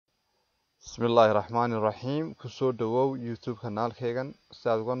بسم الله الرحمن الرحيم كسو دواو يوتيوب كانال كيغان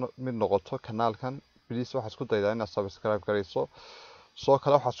سادغان mid noqoto kanaalkan please waxaad isku daydaa inaad subscribe gareyso soo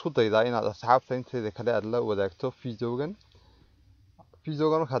kale waxaad isku daydaa inaad asxaabta inteeda kale aad la wadaagto videogan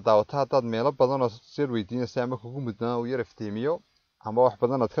markaad daawato haddaad meelo badan oo sir weydiinaysa ama kugu mudnaa uu yar iftiimiyo ama wax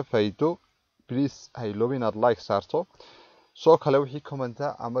badan aad ka faa'iido please ha iloobin inaad like saarto soo kale wixii commenta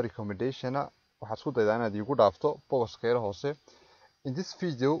ama recommendation waxaad isku daydaa inaad iigu dhaafto boxkeeda hoose. In this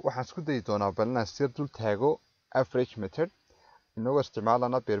video waxaan isku dayi doonaa bal inaan sir dul taago average method inagoo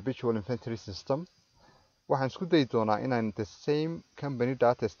isticmaalana perpetual inventory system. Waxaan isku dayi doonaa inaan the same company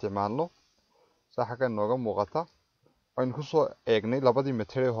data isticmaalno saa xagga nooga muuqata aynu kusoo eegnay labadii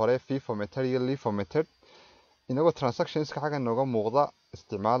method ee hore FIFO method iyo LIFO method inagoo transactionska xagga nooga muuqda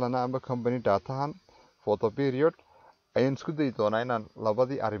isticmaalana ama company datahan for the period ayaan isku dayi doonaa inaan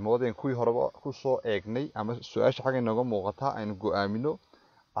labadii arrimood ee kuwii horeba kusoo eegnay ama su'aasha xagga nooga muuqata aynu go'aamino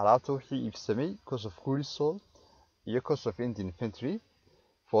alaabta wixii iibsamay cost of goods sold iyo cost of ending inventory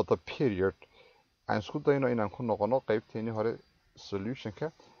for the period. Aan isku dayno inaan ku noqono qaybteeni hore solutionka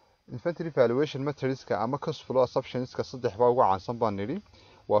inventory valuation methodska ama cost flow assumptionska saddex baa ugu caansan baan nidhi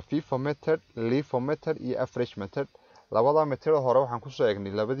waa FIFO method, LIFO method iyo average method. Labada method hore waxaan kusoo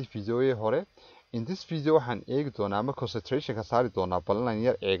eegnay labadii video ee hore. In this video waxaan eegi doonaa ama concentration ka saari doonaa bal inaan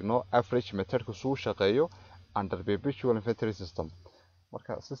yar eegno average method ku soo shaqeeyo under perpetual inventory system.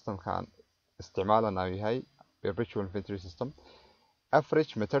 Marka systemkan isticmaalana yahay perpetual inventory system.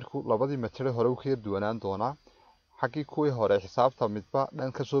 Average method ku labadii method hore uu ka duwanaan doonaa. Xaqii kuwii hore xisaabta midba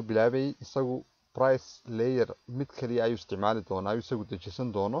dhan ka soo bilaabay isagu price layer mid kaliya ayuu isticmaali doonaa isagu dejisan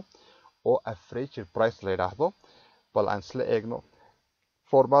doono oo average price la yiraahdo. Bal aan isla eegno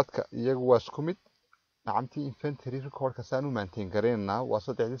formatka iyagu waa isku mid nacamtii inventory recordka saan u maintain gareynaa waa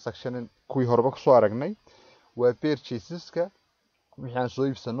saddexdii section kuwii horeba kusoo aragnay waa purchaseska wixii aan soo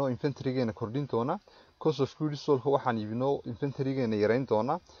iibsano inventorygeena kordhin doona cost of goods sold waxaan iibino inventorygeena yareyn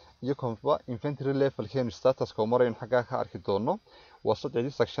doona iyo konfa inventory level keenu statuska umarayn xagga ka arki doono waa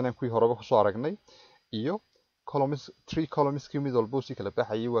saddexdii section kuwii horeba kusoo aragnay iyo columns three columns kii mid walba si kala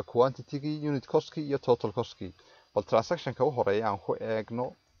baxayay waa quantity unit cost iyo total cost bal transactionka u horeeya aan ku eegno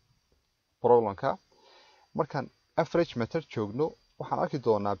problemka markaan average method joogno waxaan arki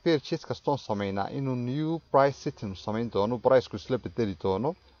doonaa purchase kastoon sameynaa inuu new price setting sameyn doono price ku isla bedeli doono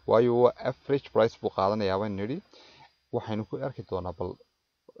waayo waa average price buu qaadanayaa waan nidhi waxaynu ku arki doonaa bal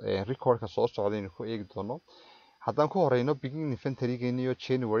recordka soo socda inuu ku eegi doono haddaan ku horeyno beginning inventorygeeni iyo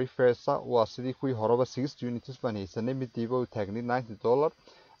January 1st waa sidii kuwii horeba 60 units baan haysanay midiiba u taagnay $90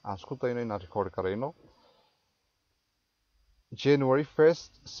 aan isku dayno inaan record gareyno January 1st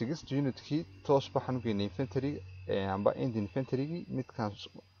 60 unitkii toos baxan u geynay inventory amba ending inventory midkaan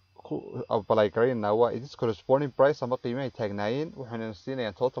ku apply gareynaa waa it is corresponding price ama qiimaha ay taagnaayeen waxayna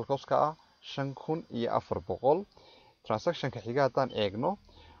siinayaan total cost ka ah 5400 transactionka xiga haddaan eegno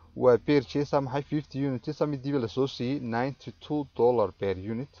waa purchase maxay 50 units ama diiba la soo siiyay $92 per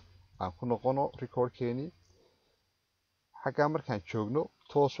unit aan ku noqono recordkeeni xagga markaan joogno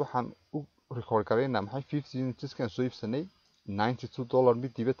toos waxaan u record gareynaa maxay 50 units kan soo iibsanay $92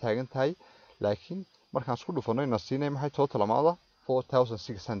 mid diiba taagan tahay laakiin markaan isku dhufano ina siinay maxay total amada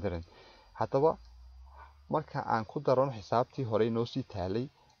 4600 haddaba marka aan ku daroon xisaabtii hore inoo sii taalay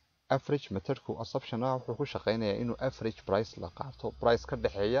average methodku assumption wuxuu ku shaqeynayaa inuu average price la qaato price ka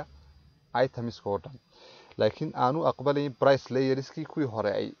dhaxeeya items oo dhan laakiin aanu aqbalayn price layerskii kuwii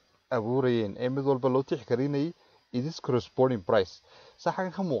hore ay abuurayeen ee mid walba loo tixgelinayay it is corresponding price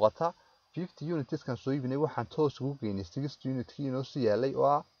saxan ka muuqata 50 units kan soo iibinay waxaan toos ugu geynay 60 unitkii inoo sii yaalay oo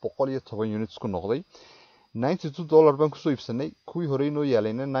ah 110 units ku noqday $92 baan ku soo iibsanay kuwii hore inoo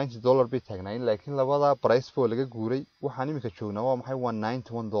yaalayna $90 bay taagnaayeen laakiin labada price boo laga guuray waxaan imika joognaa waa maxay waa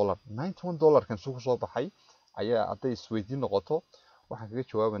 $91 kan soo soo baxay ayaa haday isweydiin noqoto waxaan kaga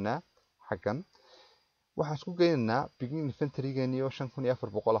jawaabanaa xaggan waxaan isku geynaynaa beginning inventorygeeni oo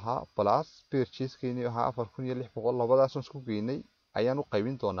 5400 ahaa plus purchasekeeni ahaa 4600 labadaas isku geynay ayaan u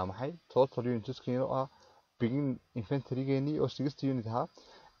qaybin doonaa maxay total unitskeena ah beginning inventorygeeni oo 60 unit ahaa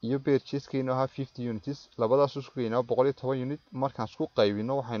iyo purchasekeena ahaa 50 units labadaas isku geynaa 110 unit markaan isku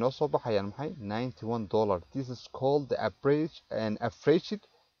qaybino waxay noo soo baxayaan maxay $91 this is called the averaged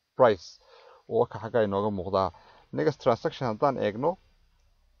price oo ka xagga inooga muuqda next transaction haddaan eegno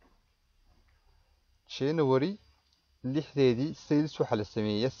January 6deedii sales waxa la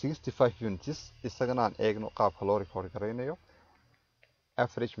sameeyay 65 units isagana aan eegno qaabka loo record gareynayo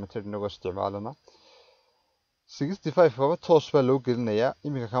average method inagoo isticmaalana 65 kaba toos baa loo gelinayaa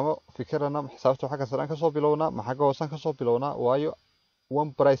imika kama fikirana xisaabta xagga sare ka soo bilowna ma xagga hoosan ka soo bilowna waayo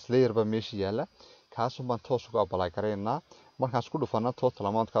one price layer ba meesha yaala kaasoo baan toos uga apply gareynaa markaan isku dhufana total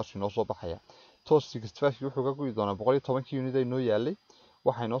amount kaas inoo soo baxaya toos 65 wuxuu ka go'i doonaa 110 unit ay noo yaalay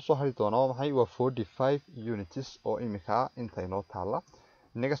waxay noo soo hari doonaa maxay waa 45 units oo imika inta inoo taala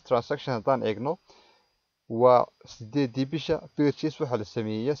next transaction hadaan eegno waa 8 bisha purchase waxa la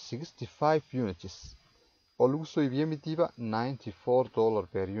sameeyay 65 units oo lagu soo iibiyay midiiba $94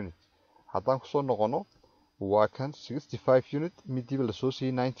 per unit hadaan ku soo noqono waa kan 65 unit midiiba la soo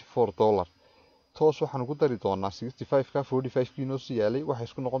siiyay $94 toos waxaan ugu dari doonaa 65 ka 45 kii noo sii yaalay waxay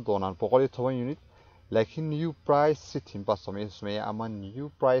isku noqon doonaan 110 unit laakiin new price setting baa sameeya ama new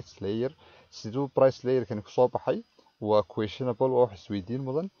price layer sidoo price layer kan ku soo baxay waa questionable oo isweydiin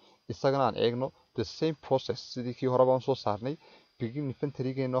mudan isagana aan eegno the same process sidii kii hore baan soo saarnay begin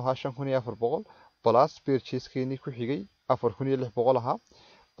inventory geeno ha 5400 plus purchase keeni ku xigay 4600 aha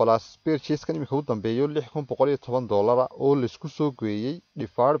plus purchase kan imika u dambeeyo $6110 oo la isku soo gooyay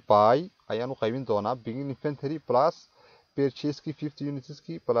divided by ayaan u qaybin doonaa begin inventory plus purchase ki 50 units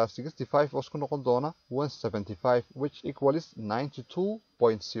ki plus 65 oo isku noqon doona 175 which equals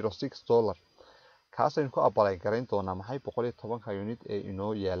 $92.06 kaas aynu ku apply gareyn doonaa maxay 110 unit ee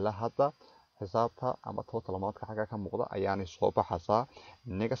inoo yaala hadda xisaabta ama total amount ka xaga ka muuqda ayaan soo baxaysaa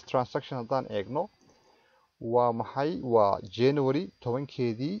next transaction hadaan eegno waa maxay waa January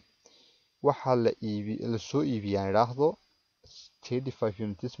 10keedii waxa la soo iibiyay raahdo 35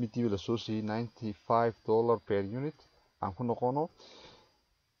 units midiiba la soo siiyay $95 per unit aan ku noqono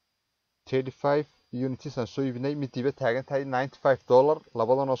 35 units aan soo iibinay midiiba taagan tahay $95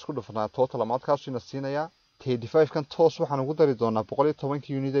 labadan oo isku dhufnaa total amount kaas ina siinaya 35 kan toos waxaan ugu dari doonaa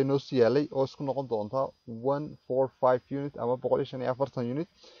 110 unit ay noo sii yaalay oo isku noqon doonta 145 unit ama 145 unit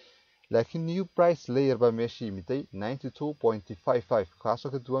laakiin new price layer baa meesha yimiday 92.55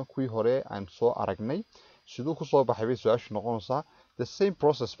 kaasoo ka duwan kuwii hore aan soo aragnay sidoo ku soo baxay bay su'aashu noqonaysaa the same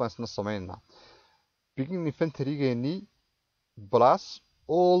process baan isna sameynaa begin inventory geeni plus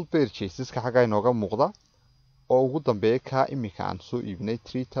all purchases ka xaga inooga muuqda oo ugu dambeeya ka imika aan soo iibnay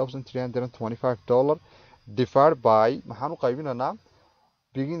 $3325 divided by maxaan u qaybinanaa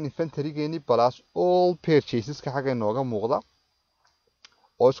begin inventory geeni plus all purchases ka xaga inooga muuqda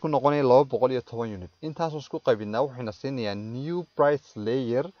oo isku noqonaya 210 unit intaas isku qaybinaa waxayna siinayaan new price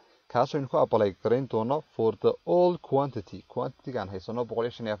layer kaas oo ku apply gareyn doono for the all quantity gaan haysano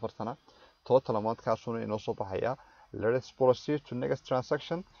 154 total amount kaas oo inoo soo baxaya let's proceed to next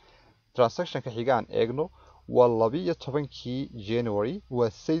transaction ka xigaan eegno waa 12kii January waa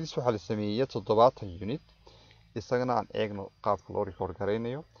sales waxa la sameeyay 70 unit isagana aan eegno qaabka loo record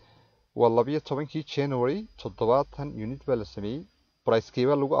gareynayo waa 12kii January 70 unit baa la sameeyay price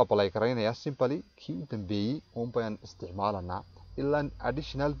keeba lagu apply gareynaya simply kii u dambeeyay oo baan isticmaalanaa ilaa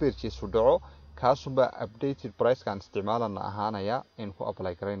additional purchase u dhaco kaasba updated price kan isticmaalana ahaanaya in ku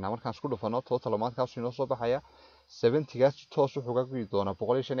apply gareynaa markaan isku dhufano total amount kaas inoo soo baxaya 70 gaas toos wuxuu ka go'i doonaa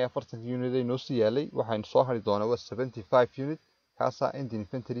 145 unit ay noo sii yaalay waxaan soo hari doonaa 75 unit kaasa end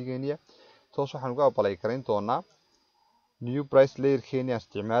inventory geeniya toos waxaan uga apply gareyn doonaa new price layer keeni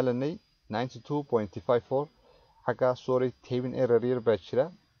isticmaalanay 92.54 xaga sorry table error yar baa jira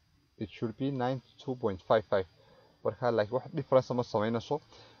it should be 92.55 marka like wax difference ma sameynayso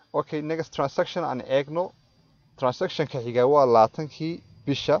okay next transaction aan eegno transaction ka xiga waa 20kii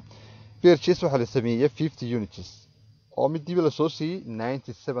bisha purchase waxa la sameeyay 50 units oo midiiba la soo siiyay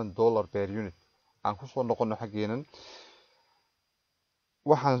 $97 per unit aan ku soo noqono xageenan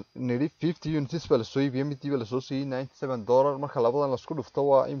waxaan niri 50 units baa la soo iibiyay midiiba la soo siiyay $97 marka labadan la isku dhufto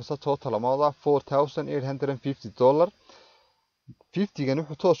waa imisa total amount $4850 50 gan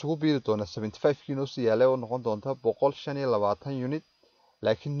wuxuu toos ugu biiri doonaa 75 kii noo sii yaalay oo noqon doonta 125 unit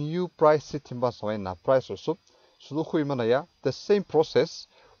laakiin new price setting baan sameynaa price cusub sidoo ku imanaya the same process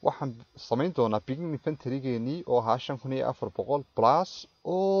waxaan sameyn doonaa begin inventory geeni oo ahaa 5400 plus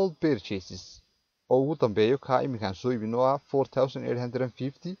all purchases oo ugu dambeeyo ka imikaan soo iibino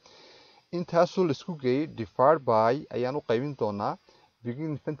 4850 intaasoo la isku geeyay divided by ayaan u qaybin doonaa begin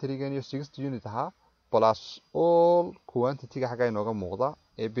inventory geeni 60 unit ahaa plus all quantity ga xaga inooga muuqda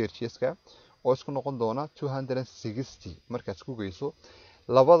ee purchase-ka oo isku noqon doona 260 markaad isku geyso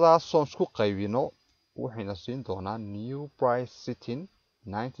labadaas oo isku qaybino waxayna siin doonaa new price setting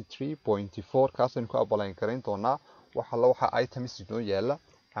 93.4 kaas aynu ku apply gareyn doonaa waxa items inoo yaala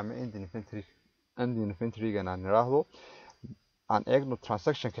ama end inventory gana niraahdo aan eegno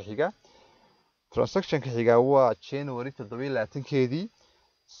transaction ka xiga waa January 27keedii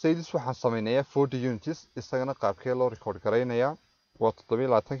sales waxaan sameynayaa 40 units isagana qaabkee loo record gareynayaa waa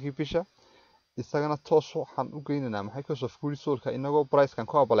 27kii bisha isagana toos waxaan u geynaynaa maxay ka soo fuuli soolka inagoo price kan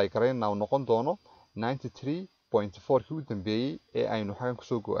ku apply gareynaa uu noqon doono 93.4 kii u dambeeyay ee aynu xagan ku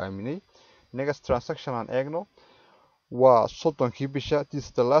soo go'aaminay next transaction aan eegno waa soddonkii bisha. This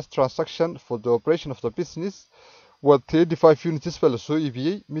is the last transaction for the operation of the business. waa 35 units baa lasoo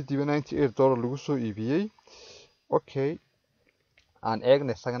iibiyey, midiiba $98 lagu soo iibiyey. Okay, aan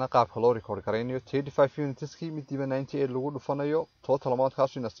eegna isagana qaabka loo record garaynayo. 35 unitskii midiiba 98 lagu dhufanayo, total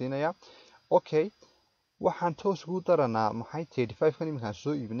amount-kaasu ina siinaya. Okay, waxaan toos ugu daranaa maxay 35kan iminkaan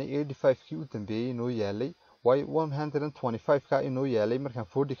soo iibinay 85kii u dambeeyey inoo yaalay, waayo 125ka inoo yaalay markaan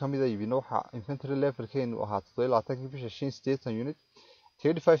 40 ka mid a iibino waxa inventory levelkeenu ahaa 27 bisha 85 unit.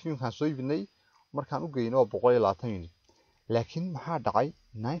 35 iminkaan soo iibinay markaan u geyno waa 120 unit. laakiin maxaa dhacay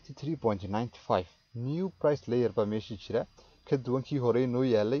 93.95 new price layer baa meeshii jira, ka duwankii hore inoo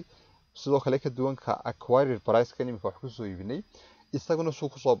yaalay, sidoo kale ka duwanka acquired price kan iminka wax ku soo iibinay. isaguna suu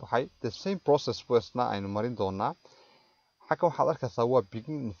kusoo baxay the same process westna aynu marin doonaa. xagga waxaad arkaysaa waa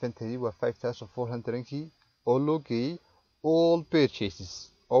beginning inventory, waa 5400kii oo loo geeyey all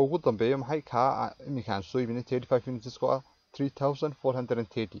purchases oo ugu dambeeyo maxay kaa iminkaan soo iibinay 35 units oo ah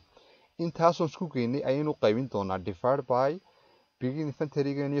 3430. intaasoon isku geynay ayaynu qaybin doonaa divided by beginning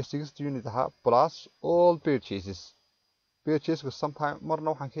inventory-gan iyo 60 unit ahaa plus all purchases. purchaseku sometime marna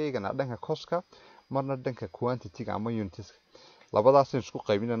waxaan ka eeganaa dhanka cost-ka, marna dhanka quantity-ga ama units-ka. labadaasaynu isku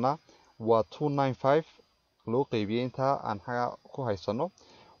qaybinanaa, waa 295 loo qaybiyey intaa aan xaga ku haysano.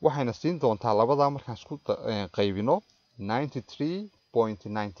 waxayna siin doontaa labadaa markaan isku qaybino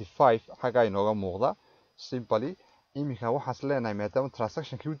 93.95 xaggaa inooga muuqda. simply iminka waxaas leenahay maadaama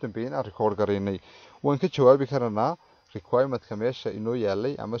transactionkii u dambeeyey aan record garaynay, waan ka jawaabi karanaa requirement-ka meesha inoo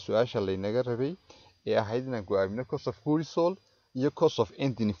yaalay ama su-aasha laynaga rabay ee ahayd inaan go-aamino cost of goods sold iyo cost of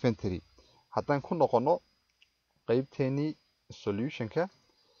ending inventory. haddaan ku noqono qaybteenii solutionka,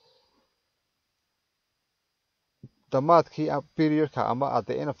 dhammaadkii periodka ama at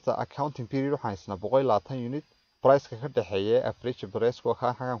the end of the accounting period waxaan haysnaa 120 unit. priceka ka dhexeeya average price waa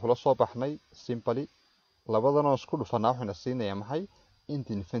kaan xagan kula soo baxnay. simply labadanoo isku dhufanaa waxayna siinayaa maxay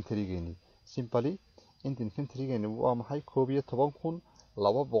ending inventory-geeni. simply ending inventory-geeni waa maxay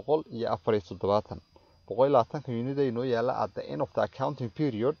 12247. 120 unit ay inoo yaala at the end of the accounting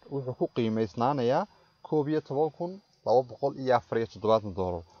period wuxuu ku qiimeysnaanayaa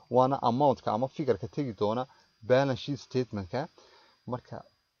 12247 waana amount-ka ama figure-ka tegi doona balance sheet statement-ka marka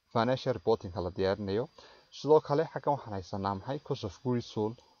financial reporting-ka la diyaarinayo. sidoo kale xaggan waxaan haysanaa maxay cost of goods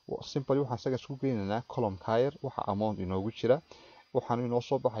sold. simply waxaan isaga isku geynaynaa column higher waxa amount inoogu jira, waxaanu inoo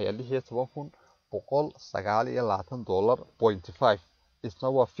soo baxayaa 16,129.5. isna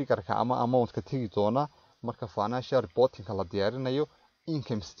waa figure-ka ama amount-ka tegi doona marka financial reporting-ka la diyaarinayo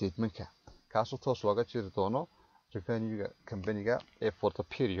income statement-ka, kaasoo toos looga jiri doono revenue-ga company-ga ee for the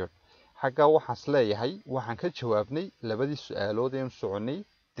period. xagga waxaas leeyahay waxaan ka jawaabnay labadii su-aalood ee soconay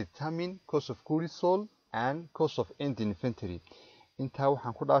determine cost of goods sold and cost of ending inventory. intaa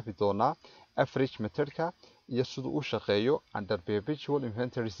waxaan ku dhaafi doonaa average method-ka iyo siduu u shaqeeyo under perpetual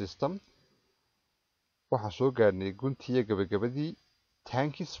inventory system. waxaan soo gaarnay guntiiyo gabagabadii.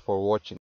 thanks for watching.